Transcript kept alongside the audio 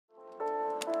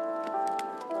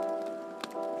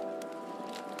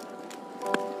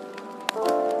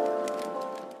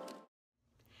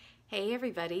Hey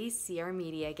everybody, CR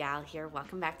Media Gal here.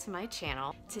 Welcome back to my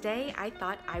channel. Today I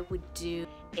thought I would do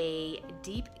a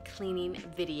deep cleaning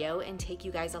video and take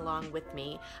you guys along with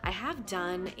me. I have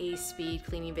done a speed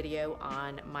cleaning video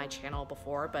on my channel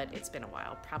before, but it's been a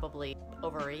while, probably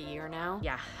over a year now.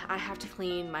 Yeah, I have to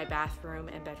clean my bathroom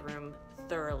and bedroom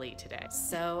thoroughly today.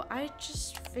 So I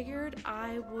just figured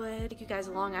I would take you guys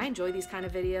along. I enjoy these kind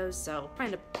of videos, so I'm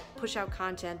trying to push out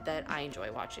content that I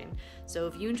enjoy watching. So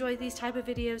if you enjoy these type of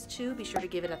videos too, be sure to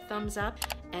give it a thumbs up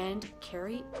and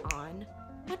carry on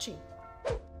watching.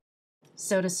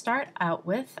 So to start out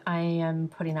with, I am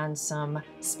putting on some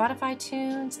Spotify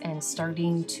tunes and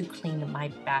starting to clean my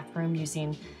bathroom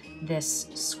using this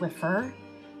Swiffer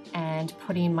and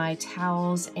putting my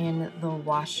towels in the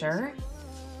washer.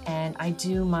 And I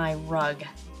do my rug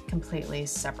completely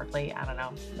separately. I don't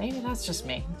know, maybe that's just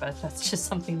me, but that's just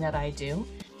something that I do.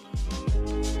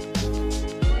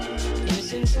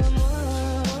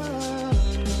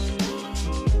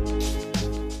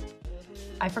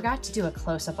 I forgot to do a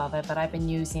close-up of it, but I've been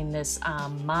using this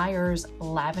Myers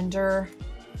Lavender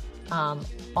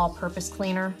all-purpose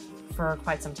cleaner for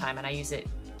quite some time, and I use it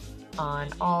on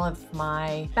all of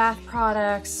my bath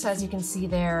products, as you can see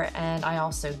there, and I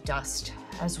also dust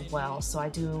as well. So I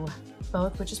do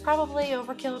both, which is probably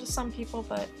overkill to some people,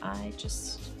 but I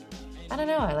don't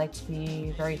know, I like to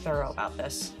be very thorough about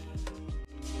this.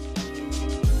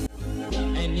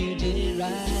 And you did it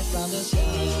right from the start.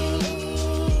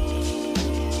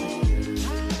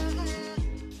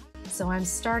 So I'm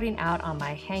starting out on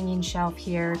my hanging shelf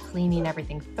here, cleaning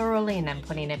everything thoroughly and then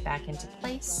putting it back into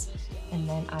place. And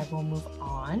then I will move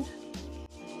on.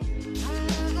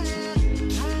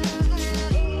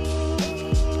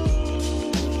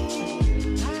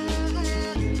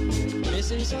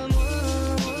 Missing someone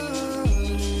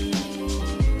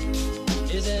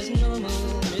is as normal.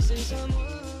 Missing someone.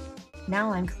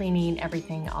 Now I'm cleaning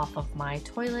everything off of my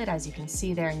toilet, as you can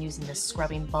see there, and using this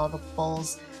Scrubbing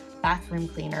Bubbles bathroom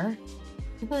cleaner.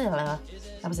 That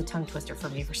was a tongue twister for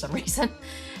me for some reason.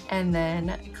 And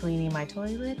then cleaning my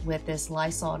toilet with this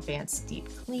Lysol Advanced Deep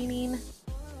Cleaning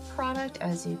product,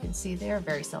 as you can see there,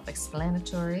 very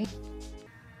self-explanatory.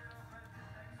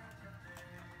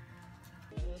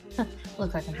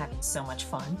 Look like I'm having so much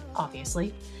fun,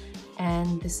 obviously.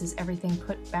 And this is everything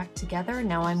put back together.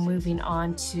 Now I'm moving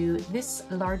on to this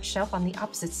large shelf on the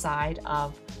opposite side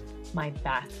of my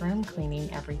bathroom, cleaning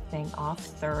everything off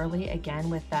thoroughly, again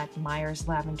with that Myers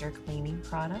Lavender cleaning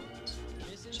product.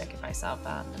 Checking myself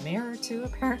out in the mirror too,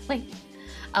 apparently.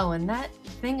 Oh, and that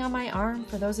thing on my arm,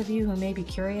 for those of you who may be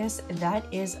curious, that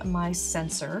is my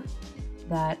sensor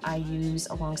that I use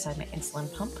alongside my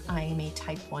insulin pump. I am a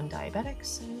type 1 diabetic,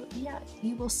 so yeah,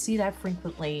 you will see that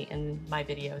frequently in my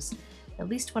videos, at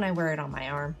least when I wear it on my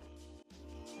arm.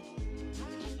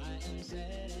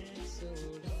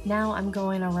 Now I'm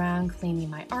going around cleaning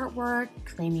my artwork,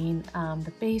 cleaning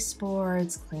the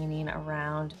baseboards, cleaning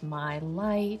around my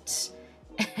light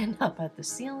and up at the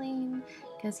ceiling,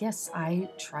 because yes, I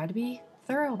try to be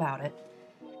thorough about it.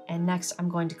 And next I'm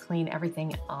going to clean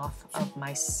everything off of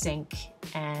my sink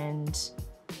and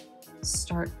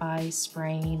start by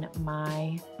spraying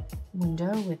my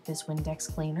window with this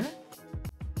Windex cleaner.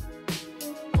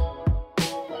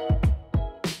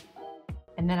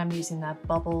 And then I'm using that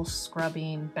bubble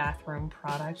scrubbing bathroom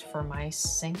product for my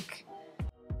sink.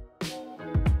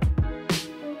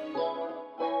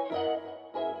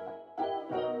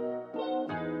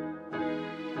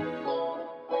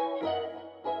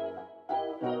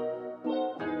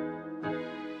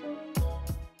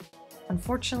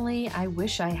 Unfortunately, I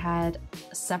wish I had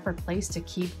a separate place to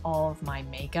keep all of my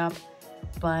makeup,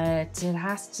 but it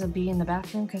has to be in the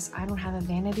bathroom because I don't have a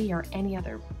vanity or any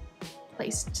other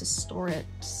place to store it.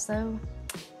 So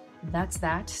that's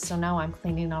that. So now I'm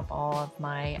cleaning up all of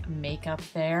my makeup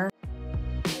there.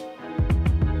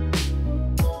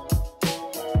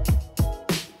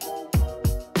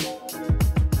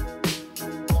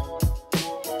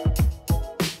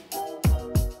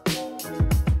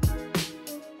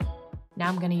 Now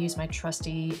I'm going to use my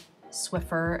trusty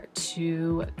Swiffer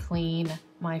to clean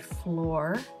my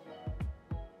floor,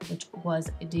 which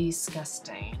was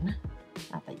disgusting.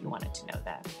 Not that you wanted to know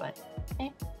that, but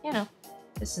hey, you know,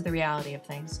 this is the reality of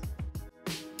things.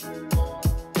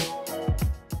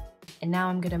 And now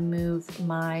I'm going to move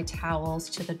my towels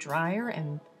to the dryer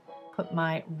and put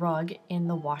my rug in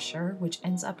the washer, which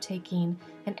ends up taking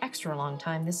an extra long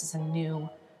time. This is a new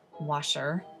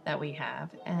washer that we have,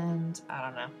 and I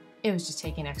don't know, it was just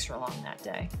taking extra long that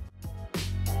day.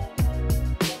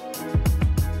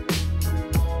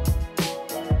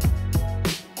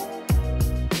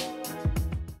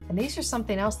 And these are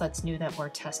something else that's new that we're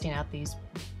testing out these,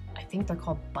 I think they're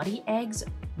called Buddy Eggs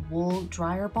wool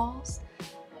dryer balls.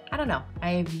 I don't know. I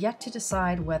have yet to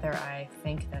decide whether I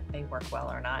think that they work well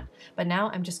or not. But now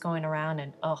I'm just going around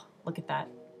and, oh, look at that.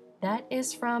 That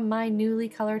is from my newly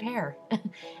colored hair.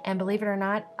 And believe it or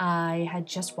not, I had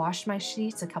just washed my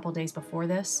sheets a couple days before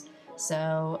this.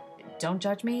 So don't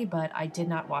judge me, but I did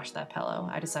not wash that pillow.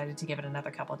 I decided to give it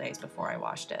another couple days before I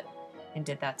washed it and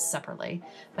did that separately.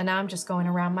 But now I'm just going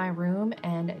around my room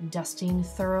and dusting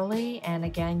thoroughly, and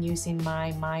again using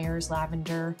my Myers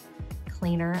lavender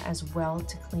cleaner as well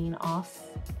to clean off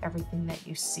everything that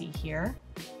you see here.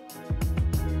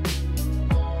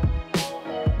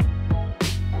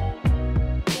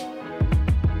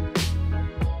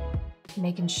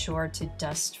 Making sure to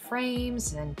dust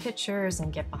frames and pictures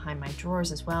and get behind my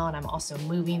drawers as well, and I'm also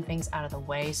moving things out of the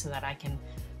way so that I can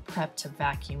prep to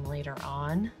vacuum later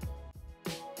on.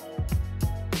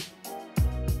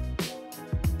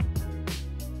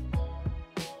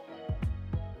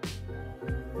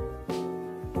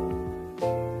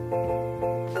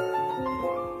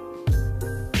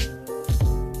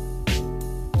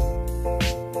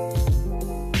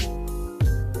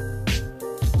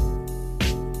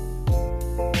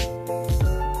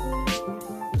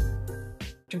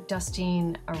 After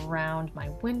dusting around my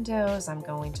windows, I'm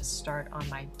going to start on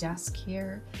my desk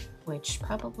here, which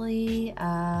probably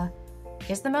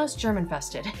is the most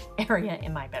germ-infested area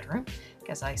in my bedroom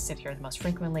because I sit here the most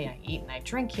frequently. I eat and I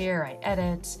drink here, I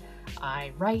edit,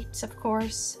 I write, of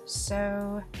course.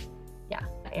 So yeah,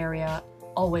 the area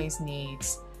always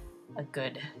needs a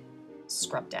good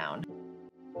scrub down.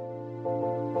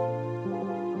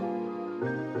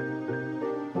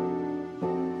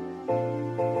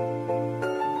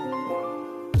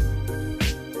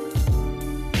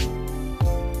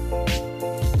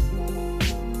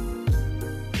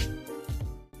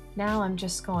 Now I'm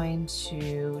just going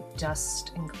to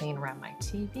dust and clean around my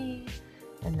TV,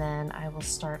 and then I will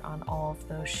start on all of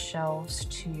those shelves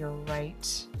to your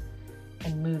right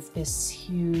and move this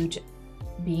huge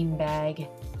beanbag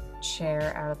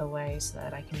chair out of the way so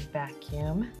that I can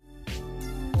vacuum.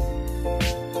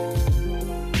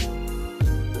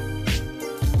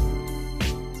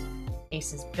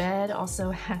 Ace's bed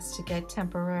also has to get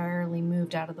temporarily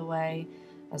moved out of the way,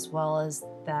 as well as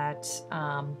that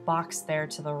box there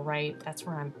to the right. That's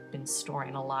where I've been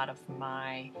storing a lot of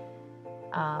my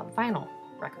vinyl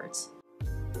records.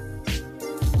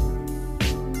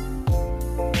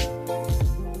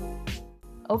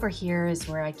 Over here is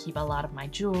where I keep a lot of my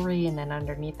jewelry, and then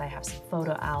underneath I have some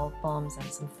photo albums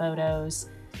and some photos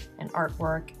and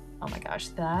artwork. Oh my gosh,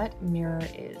 that mirror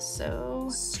is so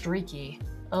streaky.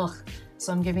 Ugh.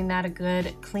 So I'm giving that a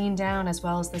good clean down, as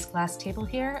well as this glass table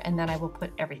here, and then I will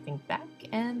put everything back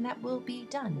and that will be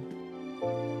done.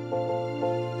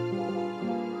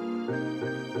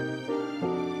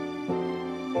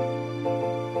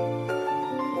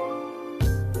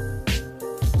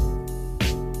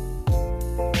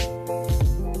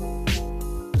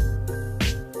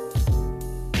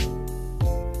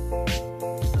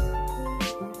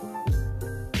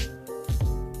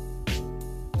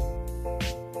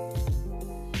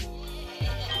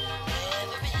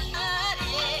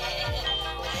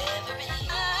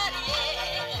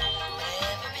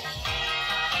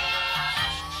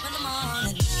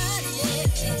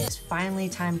 Finally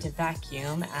time to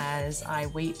vacuum as I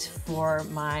wait for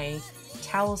my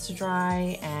towels to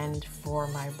dry and for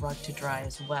my rug to dry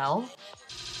as well.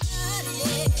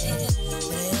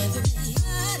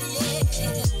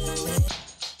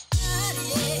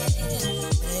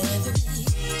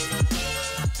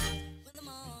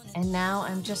 And now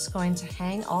I'm just going to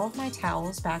hang all of my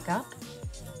towels back up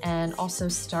and also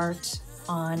start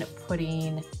on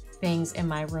putting things in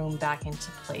my room back into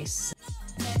place.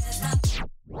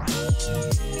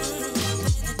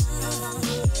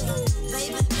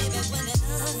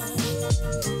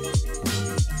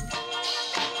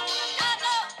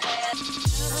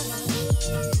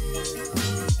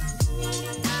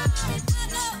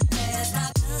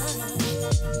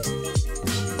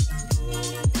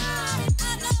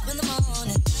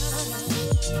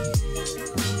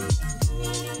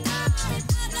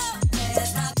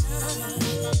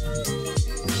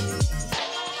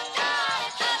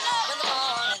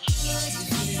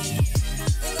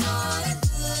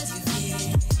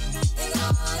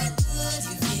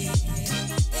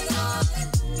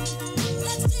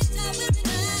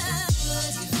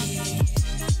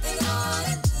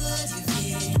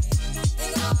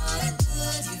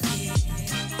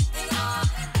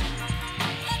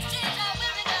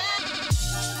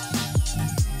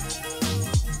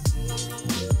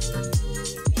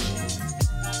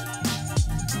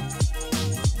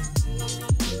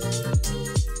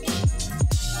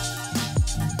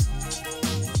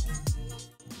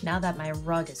 now that my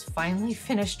rug is finally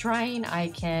finished drying, I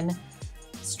can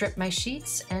strip my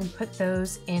sheets and put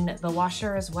those in the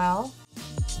washer as well.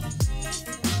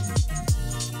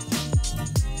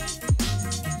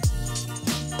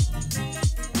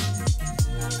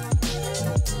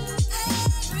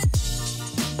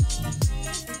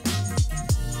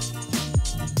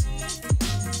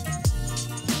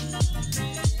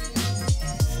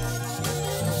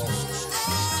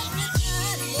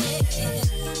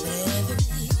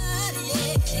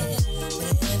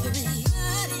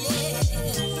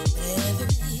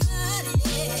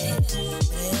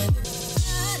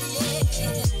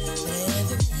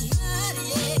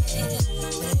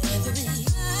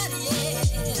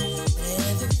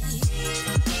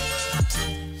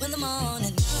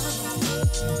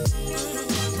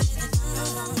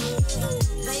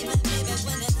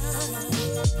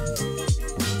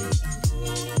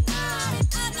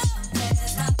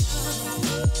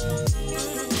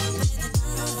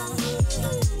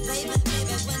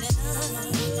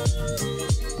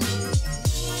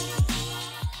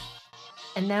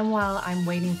 And then while I'm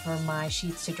waiting for my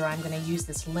sheets to dry, I'm going to use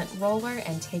this lint roller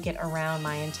and take it around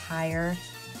my entire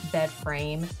bed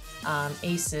frame.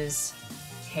 Ace's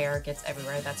hair gets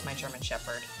everywhere. That's my German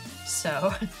Shepherd.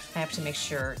 So I have to make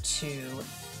sure to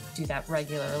do that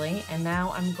regularly. And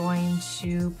now I'm going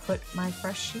to put my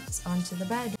fresh sheets onto the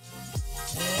bed.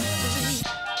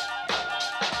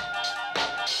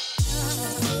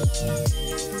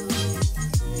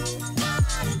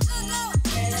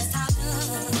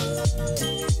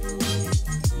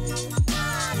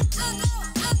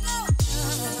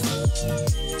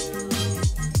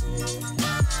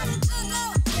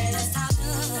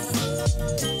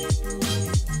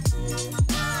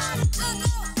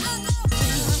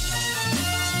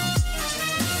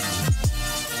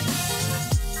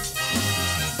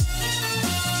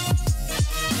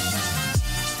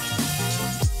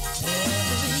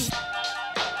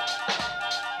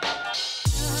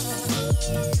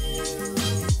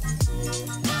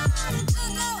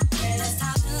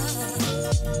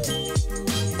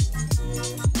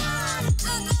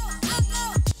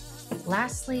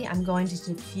 Lastly, I'm going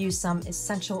to diffuse some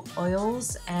essential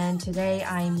oils, and today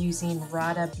I am using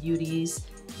Rada Beauty's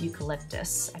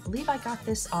Eucalyptus. I believe I got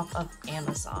this off of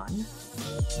Amazon.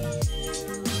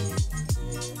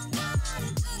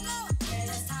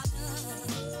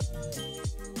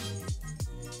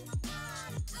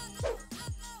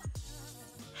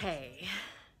 Hey,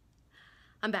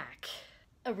 I'm back.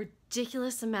 A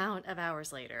ridiculous amount of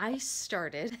hours later. I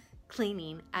started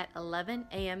cleaning at 11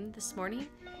 a.m. this morning.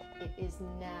 It is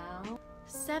now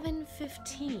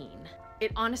 7:15.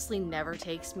 It honestly never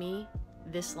takes me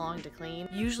this long to clean.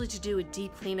 Usually to do a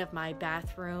deep clean of my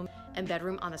bathroom and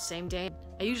bedroom on the same day.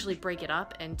 I usually break it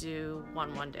up and do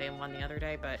one day and one the other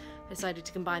day, but I decided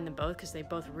to combine them both because they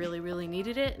both really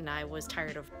needed it and I was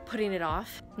tired of putting it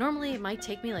off. Normally it might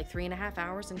take me like 3.5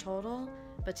 hours in total,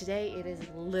 but today it is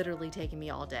literally taking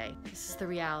me all day. This is the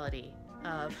reality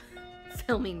of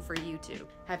filming for YouTube.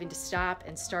 Having to stop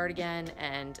and start again,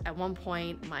 and at one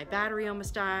point my battery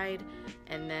almost died,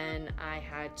 and then I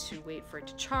had to wait for it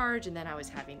to charge, and then I was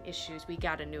having issues. We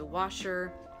got a new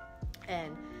washer,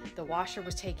 and the washer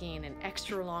was taking an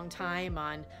extra long time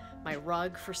on my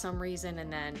rug for some reason,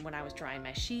 and then when I was drying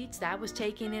my sheets, that was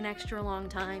taking an extra long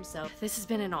time. So this has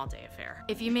been an all-day affair.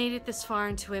 If you made it this far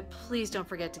into it, please don't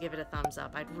forget to give it a thumbs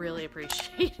up. I'd really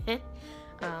appreciate it.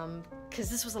 Because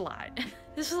this was a lot.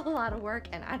 This was a lot of work,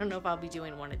 and I don't know if I'll be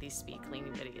doing one of these speed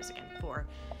cleaning videos again for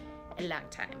a long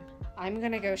time. I'm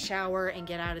gonna go shower and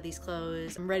get out of these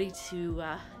clothes. I'm ready to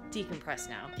decompress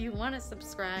now. If you want to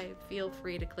subscribe, feel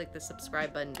free to click the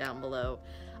subscribe button down below.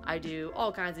 I do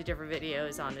all kinds of different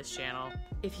videos on this channel.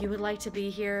 If you would like to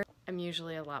be here, I'm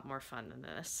usually a lot more fun than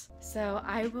this. So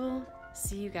I will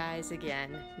see you guys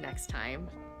again next time.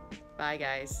 Bye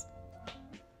guys.